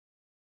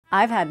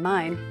I've had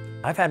mine.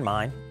 I've had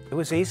mine. It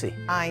was easy.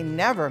 I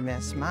never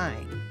miss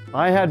mine.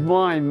 I had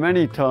mine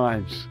many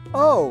times.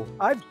 Oh,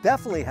 I've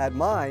definitely had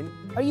mine.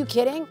 Are you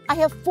kidding? I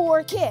have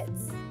 4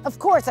 kids. Of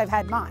course I've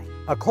had mine.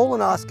 A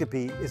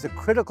colonoscopy is a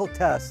critical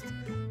test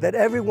that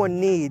everyone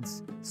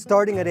needs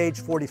starting at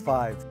age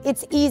 45.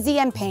 It's easy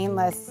and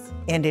painless.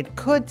 And it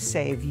could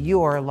save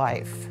your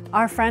life.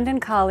 Our friend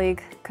and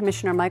colleague,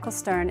 Commissioner Michael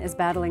Stern, is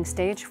battling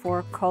stage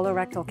 4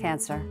 colorectal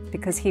cancer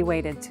because he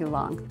waited too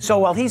long. So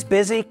while he's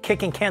busy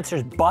kicking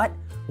cancer's butt,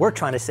 we're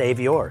trying to save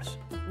yours.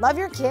 Love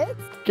your kids?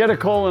 Get a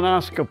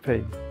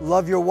colonoscopy.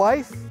 Love your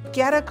wife?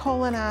 Get a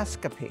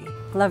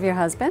colonoscopy. Love your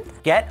husband?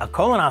 Get a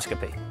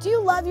colonoscopy. Do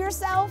you love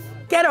yourself?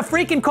 Get a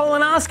freaking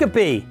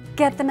colonoscopy!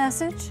 Get the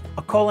message?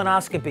 A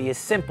colonoscopy is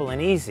simple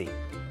and easy.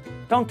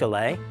 Don't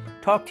delay.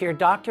 Talk to your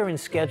doctor and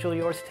schedule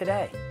yours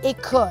today.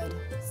 It could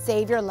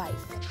save your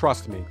life.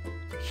 Trust me,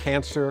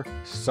 cancer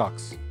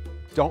sucks.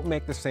 Don't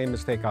make the same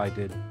mistake I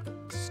did.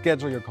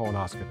 Schedule your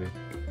colonoscopy.